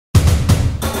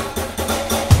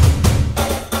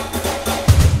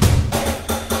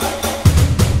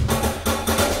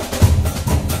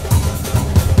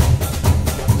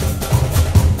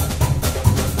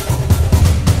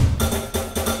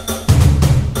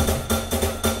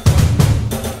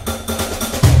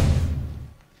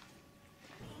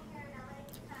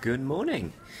Good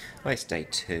morning. Well, it's day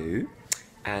 2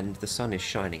 and the sun is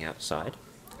shining outside.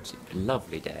 It's a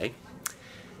lovely day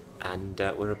and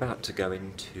we're about to go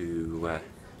into,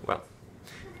 well,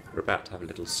 we're about to have a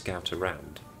little scout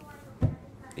around,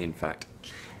 in fact,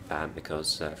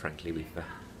 because frankly we've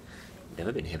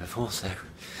never been here before, so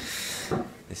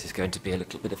this is going to be a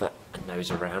little bit of a nose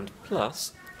around.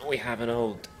 Plus we have an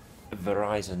old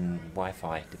Verizon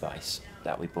Wi-Fi device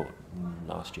that we bought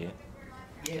last year.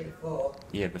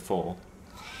 Year before,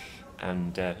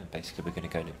 and basically we're going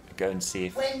to go and see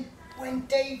if when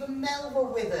Dave and Mel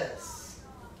were with us.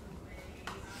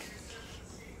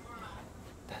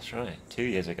 That's right, 2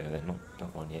 years ago then,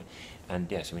 not 1 year.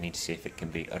 And yeah, so we need to see if it can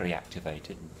be reactivated,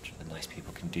 and the nice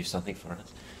people can do something for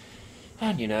us.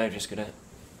 And you know, just gonna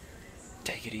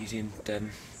take it easy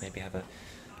and maybe have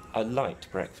a light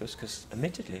breakfast, because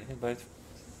admittedly they're both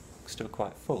still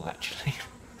quite full actually.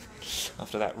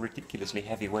 After that ridiculously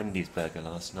heavy Wendy's burger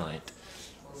last night.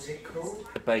 What was it called?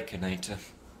 The Baconator.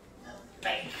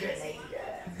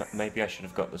 Baconator. Maybe I should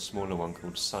have got the smaller one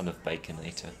called Son of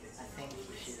Baconator. I think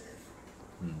you should have.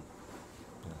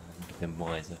 I would have been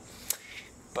wiser.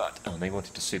 But they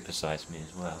wanted to supersize me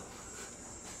as well.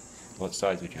 What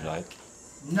size would you like?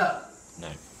 No. No.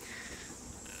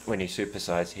 When you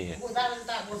supersize here. Well,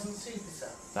 that wasn't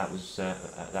supersize. That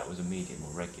was a medium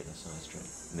or regular size drink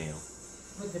meal.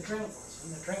 With the drink was,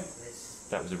 and the drink was.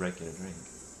 That was a regular drink.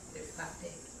 It was that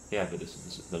big. Yeah, but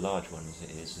the large one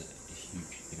is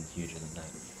huge, even huger than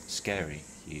that. Scary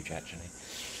huge, actually.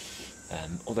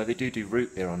 Although they do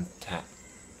root beer on tap.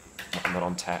 Not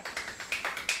on tap.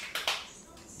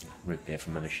 Root beer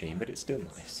from a machine, but it's still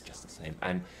nice, just the same.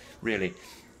 And really,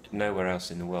 nowhere else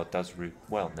in the world does root.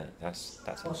 Well, no, that's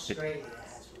Australia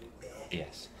has root beer.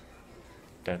 Yes.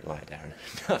 Don't lie, Darren.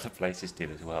 Other places do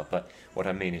as well. But what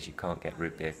I mean is, you can't get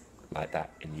root beer like that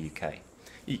in the UK.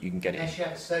 You can get Unless it. you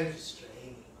have Soda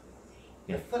Stream.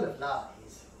 Yeah. They're full of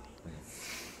lies. Yeah.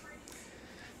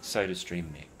 Soda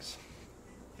Stream mix.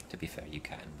 To be fair, you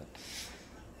can, but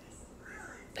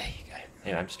there you go.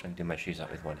 Anyway, I'm just trying to do my shoes up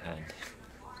with one hand.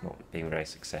 It's not being very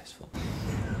successful.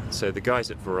 So the guys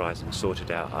at Verizon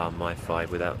sorted out our MiFi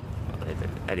without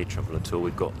any trouble at all.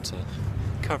 We've got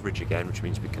coverage again, which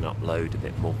means we can upload a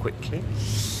bit more quickly.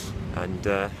 And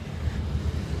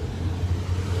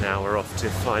now we're off to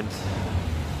find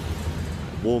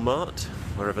Walmart,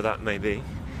 wherever that may be.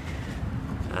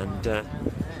 And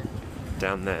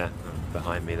down there,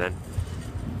 behind me then,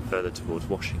 further towards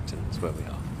Washington is where we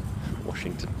are.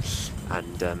 Washington.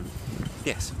 And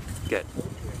yes, get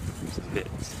some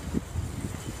bits.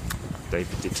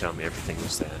 David did tell me everything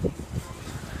was there.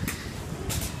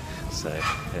 So,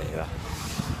 there you are.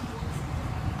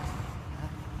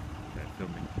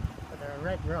 But there are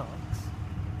red rocks.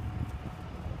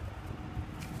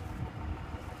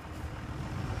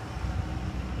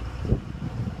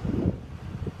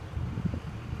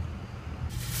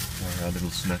 Our little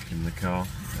snack in the car.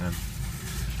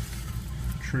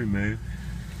 True Moo,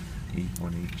 eat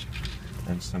one each,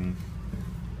 and some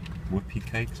whoopie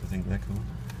cakes, I think they're called.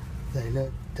 They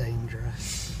look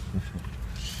dangerous.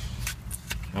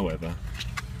 However,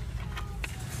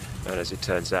 and as it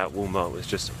turns out, Walmart was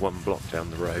just 1 block down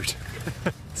the road.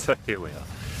 So here we are.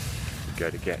 We go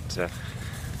to get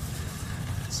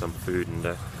some food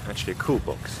and actually a cool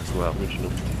box as well.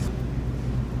 Original.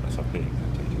 That's up here.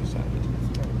 I'll take you a salad.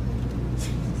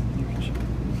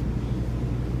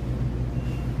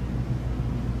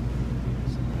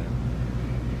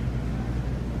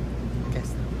 Guess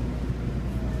that.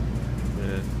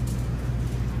 Yeah.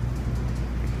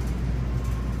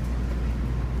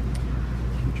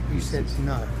 You said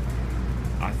no.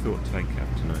 I thought take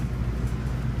afternoon.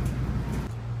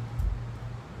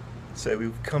 So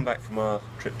we've come back from our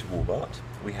trip to Walmart.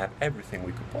 We have everything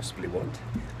we could possibly want.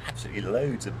 Absolutely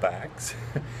loads of bags.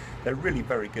 They're really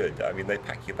very good. I mean, they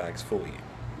pack your bags for you.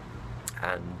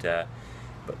 And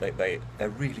but they're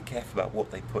really careful about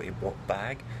what they put in what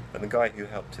bag. And the guy who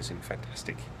helped us, was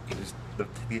fantastic. It was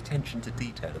the attention to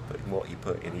detail of putting what he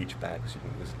put in each bag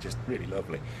was just really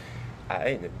lovely.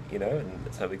 And you know,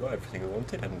 and so we got everything we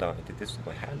wanted, and I did this with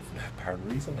my hand for no apparent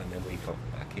reason, and then we got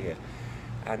back here.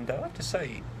 And I have to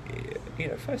say, you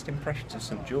know, first impressions of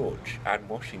St George and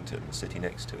Washington, the city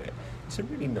next to it, it's a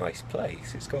really nice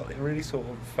place. It's got a really sort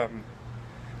of,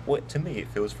 well, to me it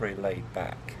feels very laid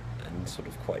back and sort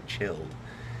of quite chilled.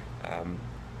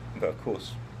 But of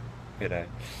course, you know,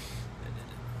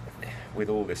 with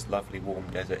all this lovely warm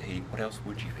desert heat, what else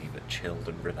would you be but chilled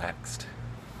and relaxed?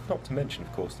 Not to mention,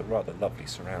 of course, the rather lovely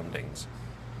surroundings.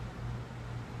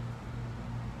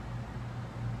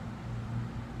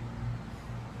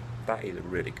 That is a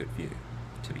really good view.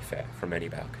 to be fair, from any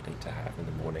balcony to have in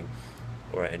the morning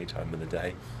or at any time of the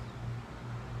day.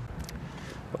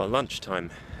 Well,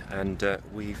 lunchtime, and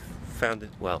we've found a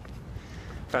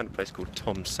place called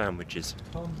Tom's Sandwiches.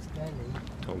 Tom's Deli.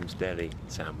 Tom's Deli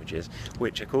Sandwiches,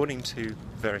 which, according to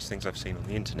various things I've seen on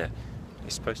the internet,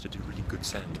 is supposed to do really good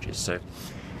sandwiches. So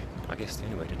I guess the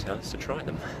only way to tell is to try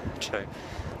them. So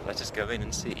let us go in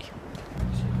and see.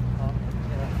 I'll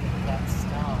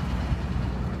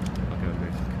go and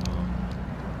move the car.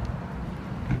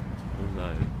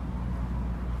 Hello.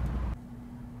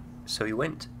 So we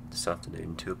went this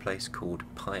afternoon to a place called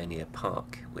Pioneer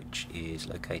Park, which is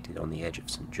located on the edge of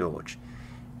St George,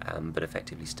 but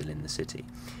effectively still in the city,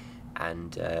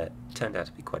 and turned out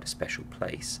to be quite a special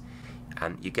place.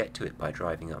 And you get to it by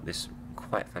driving up this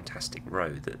quite fantastic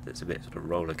road that's a bit sort of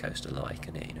roller coaster like,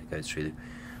 and it goes through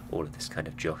all of this kind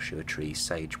of Joshua tree,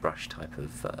 sagebrush type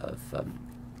of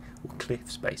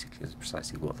cliffs, basically, is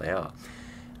precisely what they are.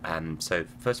 So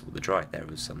first of all, the drive there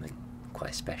was something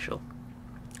quite special,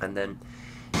 and then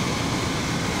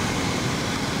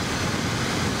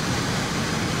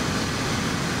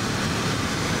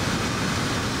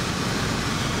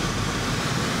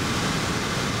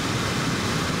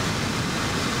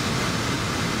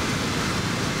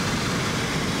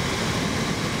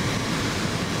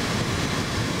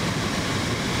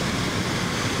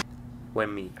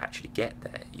when we actually get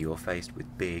there, you're faced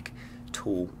with big,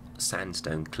 tall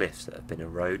sandstone cliffs that have been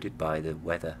eroded by the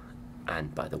weather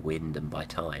and by the wind and by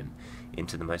time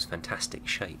into the most fantastic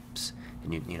shapes.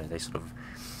 And you know,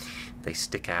 they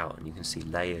stick out, and you can see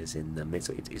layers in them. It's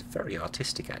very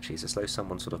artistic, actually. It's as though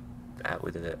someone sort of out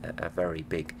with a very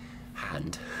big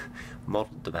hand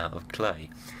modelled them out of clay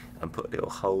and put little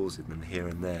holes in them here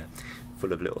and there,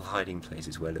 full of little hiding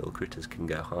places where little critters can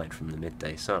go hide from the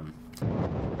midday sun.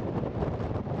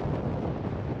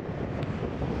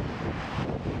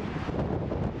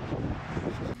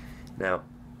 Now,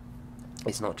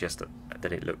 it's not just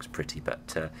that it looks pretty,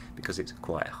 but because it's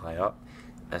quite high up,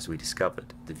 as we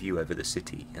discovered, the view over the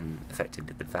city and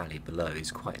effectively the valley below is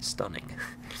quite stunning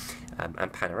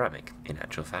and panoramic, in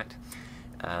actual fact.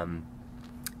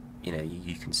 You know,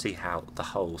 you can see how the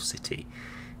whole city,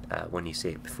 when you see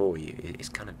it before you, is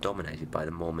kind of dominated by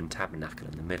the Mormon Tabernacle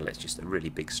in the middle. It's just a really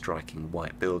big, striking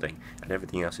white building, and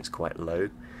everything else is quite low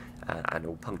and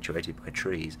all punctuated by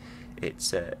trees.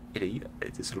 It's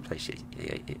it's a sort of place,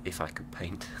 if I could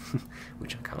paint,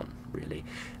 which I can't really,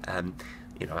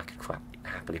 you know, I could quite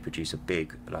happily produce a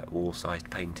big, like, wall-sized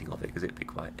painting of it, because it'd be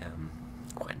quite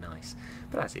nice.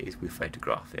 But as it is, we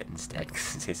photograph it instead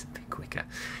because it's a bit quicker.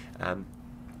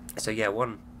 So yeah,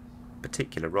 one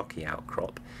particular rocky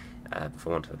outcrop, for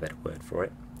want of a better word for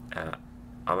it,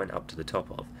 I went up to the top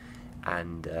of,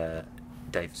 and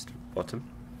Dave's bottom,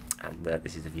 and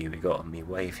this is the view we got of me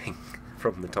waving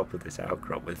from the top of this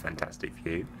outcrop with a fantastic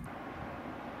view.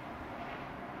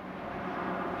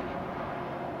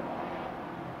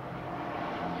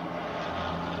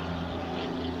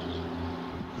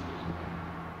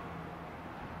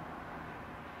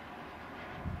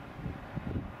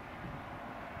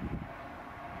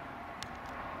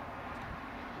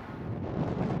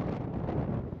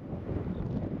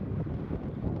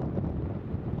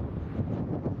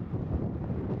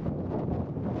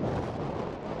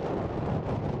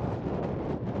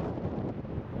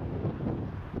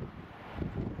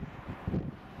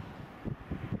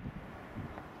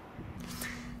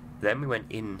 Then we went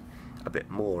in a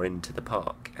bit more into the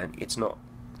park, and it's not,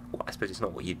 well, I suppose it's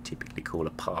not what you'd typically call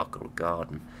a park or a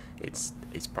garden. It's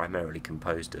primarily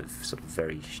composed of sort of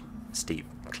very steep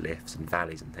cliffs and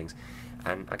valleys and things,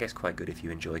 and I guess quite good if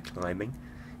you enjoy climbing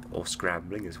or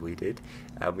scrambling, as we did.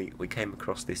 We came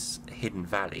across this hidden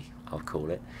valley, I'll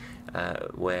call it,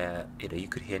 where, you know, you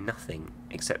could hear nothing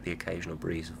except the occasional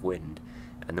breeze of wind,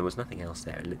 and there was nothing else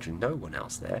there, literally no one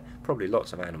else there. Probably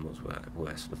lots of animals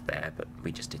were sort of there, but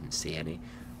we just didn't see any.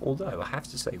 Although, I have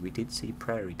to say, we did see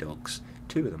prairie dogs,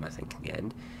 2 of them I think in the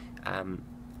end.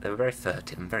 They were very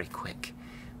furtive and very quick,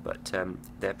 but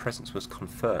their presence was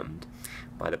confirmed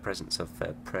by the presence of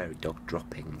prairie dog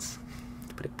droppings,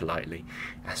 to put it politely,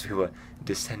 as we were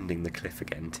descending the cliff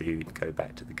again to go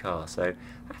back to the car. So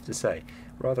I have to say,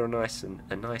 rather a nice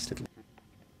little.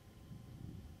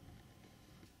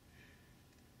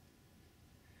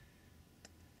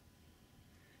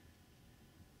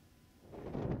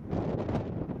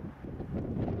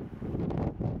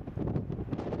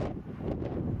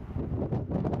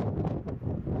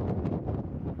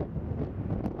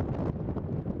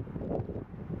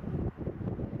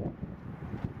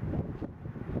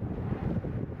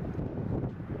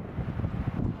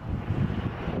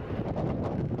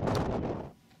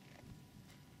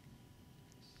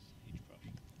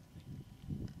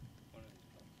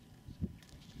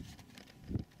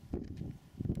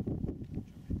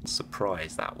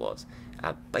 surprise that was.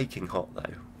 Baking hot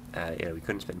though. You know, we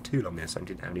couldn't spend too long in the sun,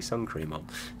 didn't have any sun cream on,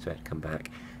 so we had to come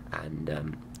back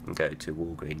and go to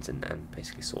Walgreens and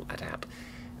basically sort that out.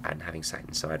 And having sat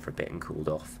inside for a bit and cooled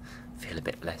off, feel a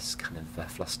bit less kind of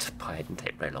flustered by it. Didn't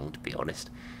take very long, to be honest.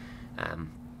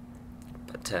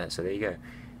 So there you go,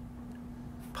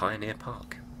 Pioneer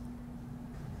Park.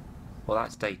 Well,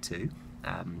 that's day 2.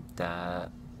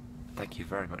 Thank you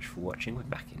very much for watching. We're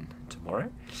back in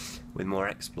tomorrow with more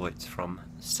exploits from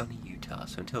sunny Utah.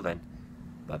 So until then,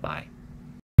 bye bye.